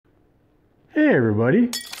Hey everybody,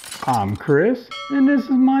 I'm Chris, and this is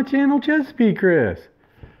my channel, Chesapeake Chris.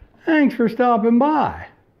 Thanks for stopping by.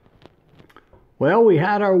 Well, we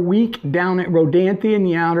had our week down at Rodanthe in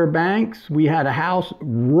the Outer Banks. We had a house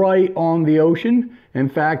right on the ocean. In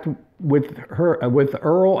fact, with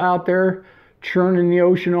Earl out there churning the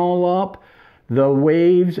ocean all up, the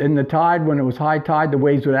waves and the tide, when it was high tide, the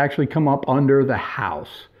waves would actually come up under the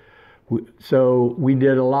house. So we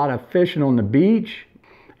did a lot of fishing on the beach.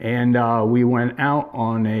 And we went out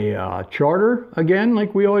on a charter again,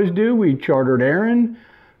 like we always do. We chartered Aaron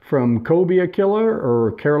from Cobia Killer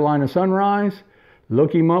or Carolina Sunrise.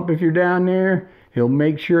 Look him up if you're down there. He'll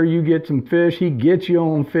make sure you get some fish. He gets you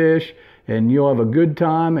on fish, and you'll have a good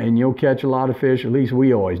time, and you'll catch a lot of fish. At least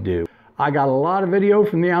we always do. I got a lot of video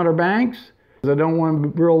from the Outer Banks. I don't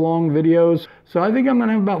want real long videos. So I think I'm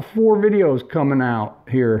gonna have about 4 videos coming out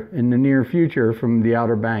here in the near future from the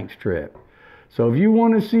Outer Banks trip. So if you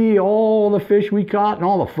want to see all the fish we caught and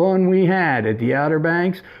all the fun we had at the Outer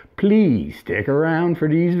Banks, please stick around for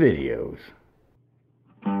these videos.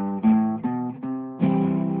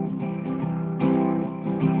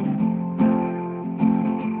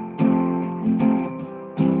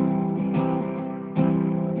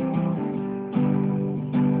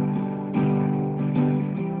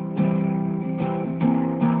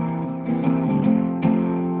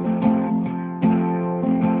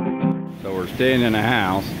 Staying in a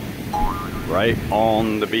house right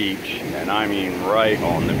on the beach, and I mean right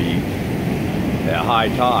on the beach. At high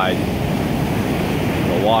tide,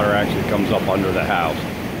 the water actually comes up under the house.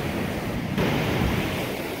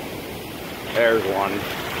 There's one.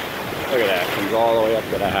 Look at that, comes all the way up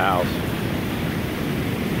to the house.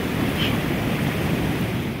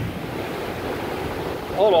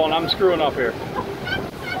 Hold on, I'm screwing up here.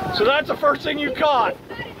 So that's the first thing you caught.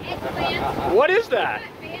 What is that?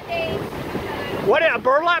 What, a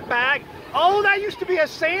burlap bag? Oh, that used to be a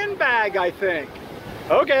sandbag, I think.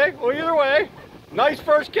 Okay, well, either way, nice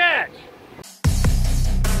first catch.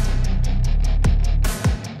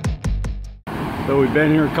 So we've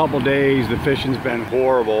been here a couple days. The fishing's been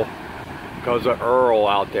horrible because of Earl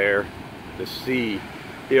out there. The sea,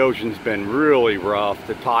 the ocean's been really rough.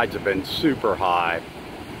 The tides have been super high.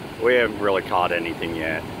 We haven't really caught anything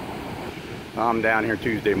yet. I'm down here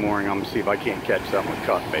Tuesday morning. I'm gonna see if I can't catch something with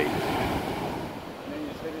cut bait.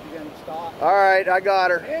 All right, I got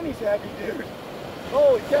her. And he's heavy, dude.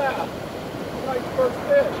 Holy cow. Nice first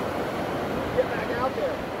fish. Get back out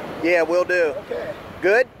there. Yeah, we'll do. Okay.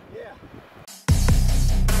 Good? Yeah.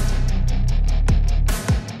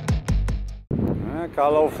 I caught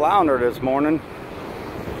a little flounder this morning.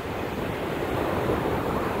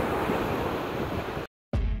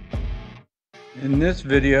 In this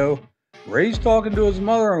video, Ray's talking to his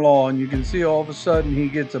mother-in-law, and you can see all of a sudden he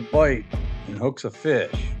gets a bite and hooks a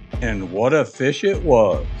fish. And what a fish it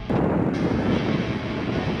was. It's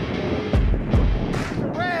a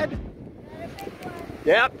red.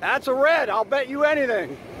 Yep, that's a red. I'll bet you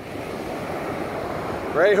anything.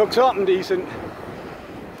 Ray hooked something decent.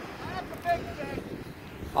 That's a big fish.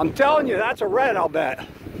 I'm telling you, that's a red, I'll bet.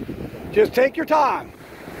 Just take your time.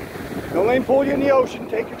 Don't let him pull you in the ocean.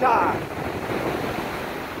 Take your time.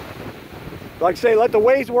 Like I say, let the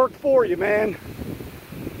waves work for you, man.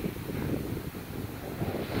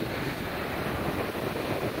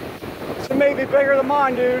 It may be bigger than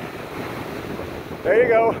mine, dude. There you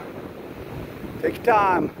go. Take your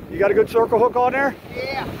time. You got a good circle hook on there?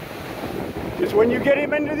 Yeah. Just when you get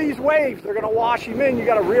him into these waves, they're gonna wash him in. You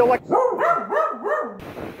gotta reel like.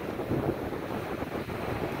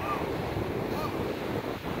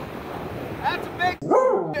 That's a big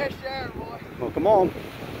fish there, boy. Well, come on.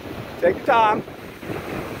 Take your time.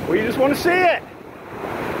 Well, you just want to see it.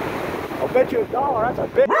 I'll bet you $1. That's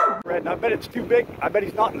a big red, and I bet it's too big. I bet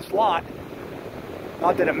he's not in the slot.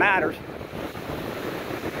 Not that it matters.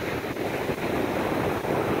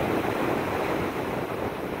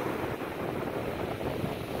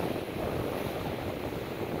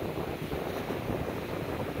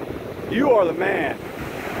 You are the man.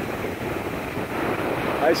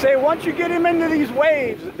 I say once you get him into these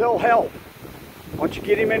waves, they'll help. Once you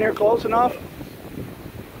get him in here close enough,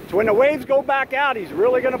 so when the waves go back out, he's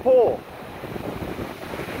really going to pull.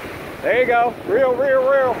 There you go. Reel, reel,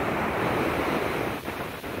 reel.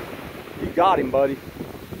 You got him, buddy.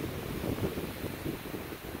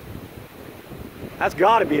 That's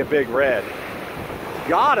got to be a big red. It's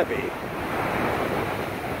got to be.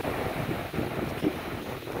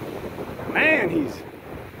 Man, he's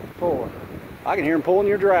pulling. I can hear him pulling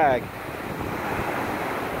your drag.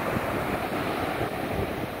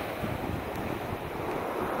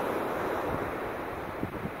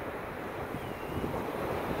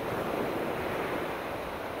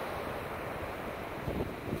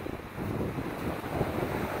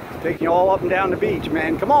 Taking you all up and down the beach,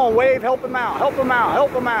 man. Come on, wave, help him out, help him out,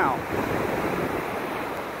 help him out.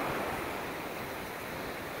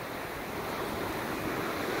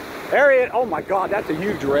 There he is. Oh my God, that's a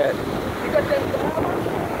huge red. You got that?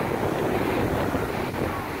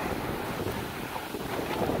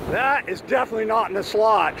 That is definitely not in the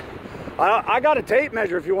slot. I got a tape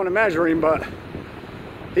measure if you want to measure him, but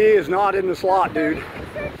he is not in the slot, dude.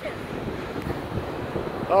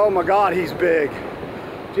 Oh my God, he's big.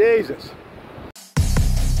 Jesus.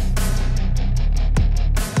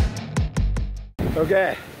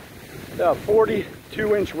 Okay, the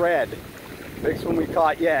 42-inch red. Biggest one we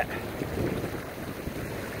caught yet.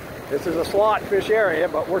 This is a slot fish area,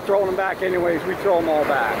 but we're throwing them back anyways. We throw them all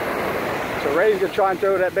back. So Ray's gonna try and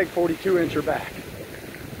throw that big 42-incher back.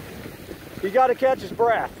 He got to catch his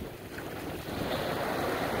breath.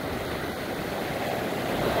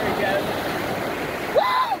 There you go.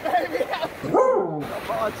 Woo, baby! Woo!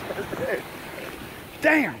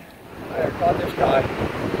 Damn! I caught this guy.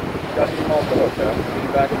 Got him off the hook though.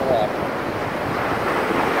 He's back in the water.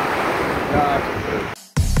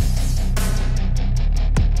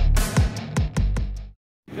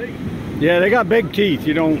 Yeah, they got big teeth.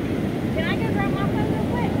 You don't. Can I go grab my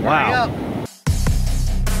phone real quick? Wow.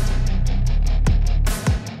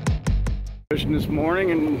 Fishing this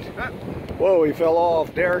morning and whoa, he fell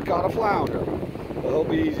off. Dereck caught a flounder. Well, he'll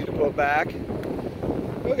be easy to put back.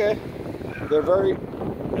 Okay. They're very.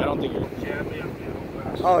 I don't think you're.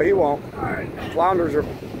 Oh, he won't. Alright. Flounders are.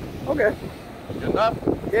 Okay. Good enough?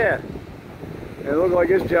 Yeah. It looks like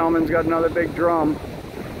this gentleman's got another big drum.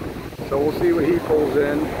 So we'll see what he pulls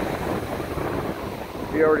in.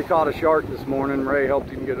 He already caught a shark this morning. Ray helped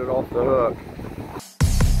him get it off the hook.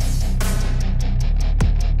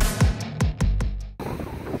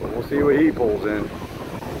 But we'll see what he pulls in.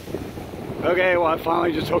 Okay, well I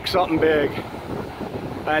finally just hooked something big.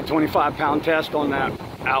 I had 25-pound test on that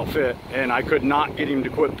outfit and I could not get him to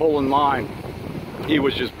quit pulling line. He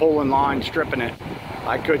was just pulling line, stripping it.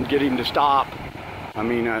 I couldn't get him to stop. I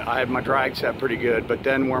mean, I had my drag set pretty good, but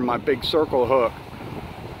then where my big circle hook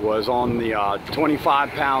was on the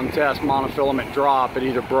 25-pound test monofilament drop, it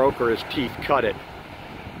either broke or his teeth cut it.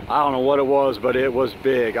 I don't know what it was, but it was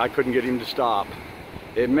big. I couldn't get him to stop.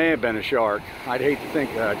 It may have been a shark. I'd hate to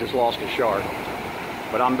think that I just lost a shark,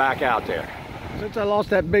 but I'm back out there. Since I lost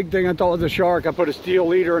that big thing I thought was a shark, I put a steel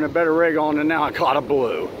leader and a better rig on, and now I caught a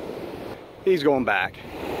blue. He's going back.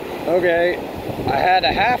 Okay, I had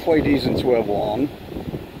a halfway decent swivel on,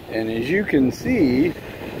 and as you can see,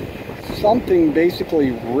 something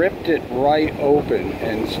basically ripped it right open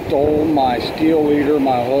and stole my steel leader,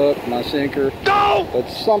 my hook, my sinker. No! But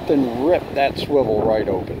something ripped that swivel right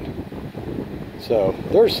open. So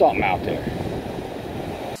there's something out there.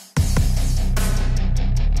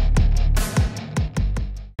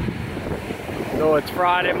 So it's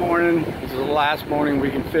Friday morning. This is the last morning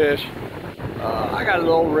we can fish. I got a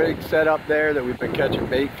little rig set up there that we've been catching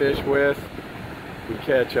bait fish with. We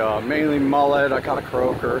catch mainly mullet. I caught a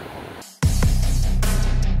croaker.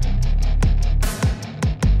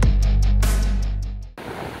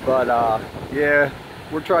 But yeah,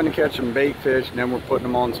 we're trying to catch some bait fish and then we're putting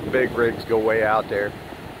them on some big rigs, go way out there.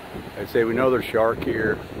 I'd say we know there's shark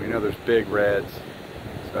here. We know there's big reds.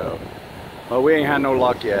 So, well, we ain't had no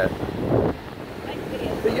luck yet.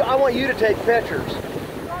 I want you to take pictures.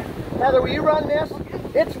 Heather, will you run this?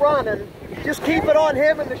 It's running. Just keep it on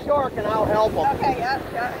him and the shark and I'll help him. Okay, yeah.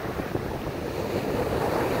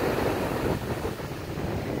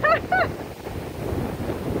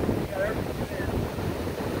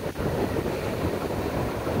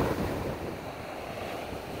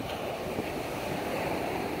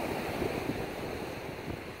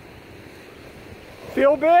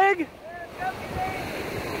 Feel big?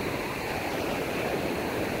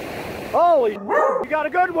 Holy, you got a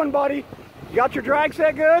good one, buddy. You got your drag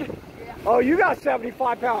set good? Yeah. Oh, you got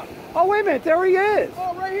 75 pounds. Oh, wait a minute, there he is.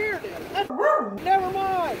 Oh, right here it is. Never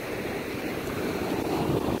mind.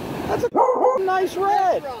 That's a nice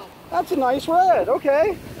red. That's a nice red,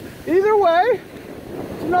 okay. Either way,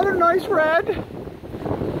 it's another nice red.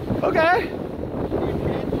 Okay.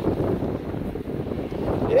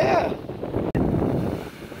 Yeah.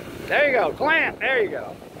 There you go, clamp, there you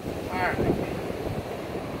go. All right.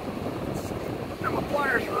 My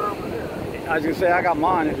pliers are over there. I was gonna say, I got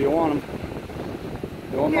mine if you want them.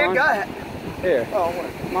 You want mine? Go ahead. Here. Oh,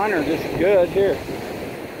 what? Mine are just good, here.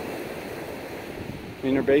 I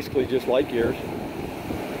mean, they're basically just like yours.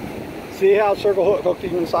 See how circle hook hooked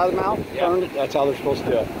him inside the mouth? Yeah. Turned it? That's how they're supposed to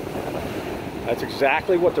do it. That's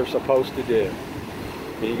exactly what they're supposed to do.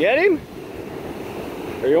 Can you get him?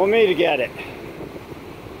 Or you want me to get it?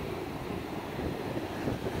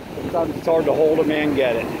 Sometimes it's hard to hold them and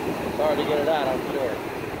get it. It's hard to get it out, I'm sure.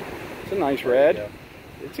 It's a nice red.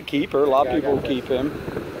 It's a keeper. A lot of people will keep him.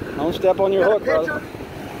 Don't step on your hook, brother.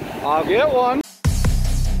 I'll get one.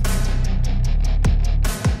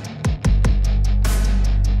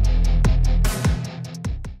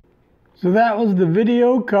 So that was the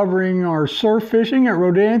video covering our surf fishing at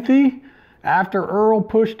Rodanthe. After Earl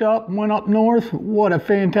pushed up and went up north, what a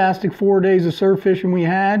fantastic 4 days of surf fishing we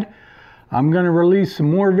had. I'm going to release some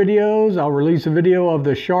more videos. I'll release a video of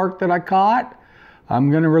the shark that I caught. I'm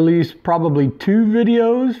going to release probably 2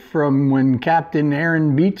 videos from when Captain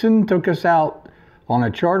Aaron Beatson took us out on a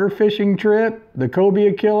charter fishing trip, the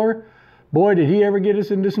cobia killer. Boy, did he ever get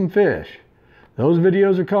us into some fish. Those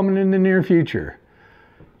videos are coming in the near future.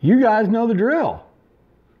 You guys know the drill.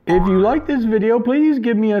 If you like this video, please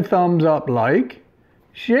give me a thumbs up, like,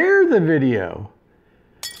 share the video.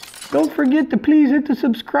 Don't forget to please hit the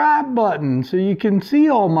subscribe button so you can see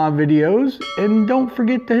all my videos, and don't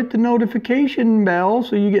forget to hit the notification bell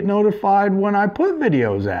so you get notified when I put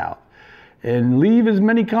videos out. And leave as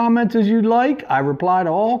many comments as you'd like. I reply to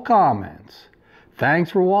all comments. Thanks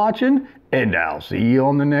for watching, and I'll see you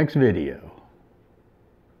on the next video.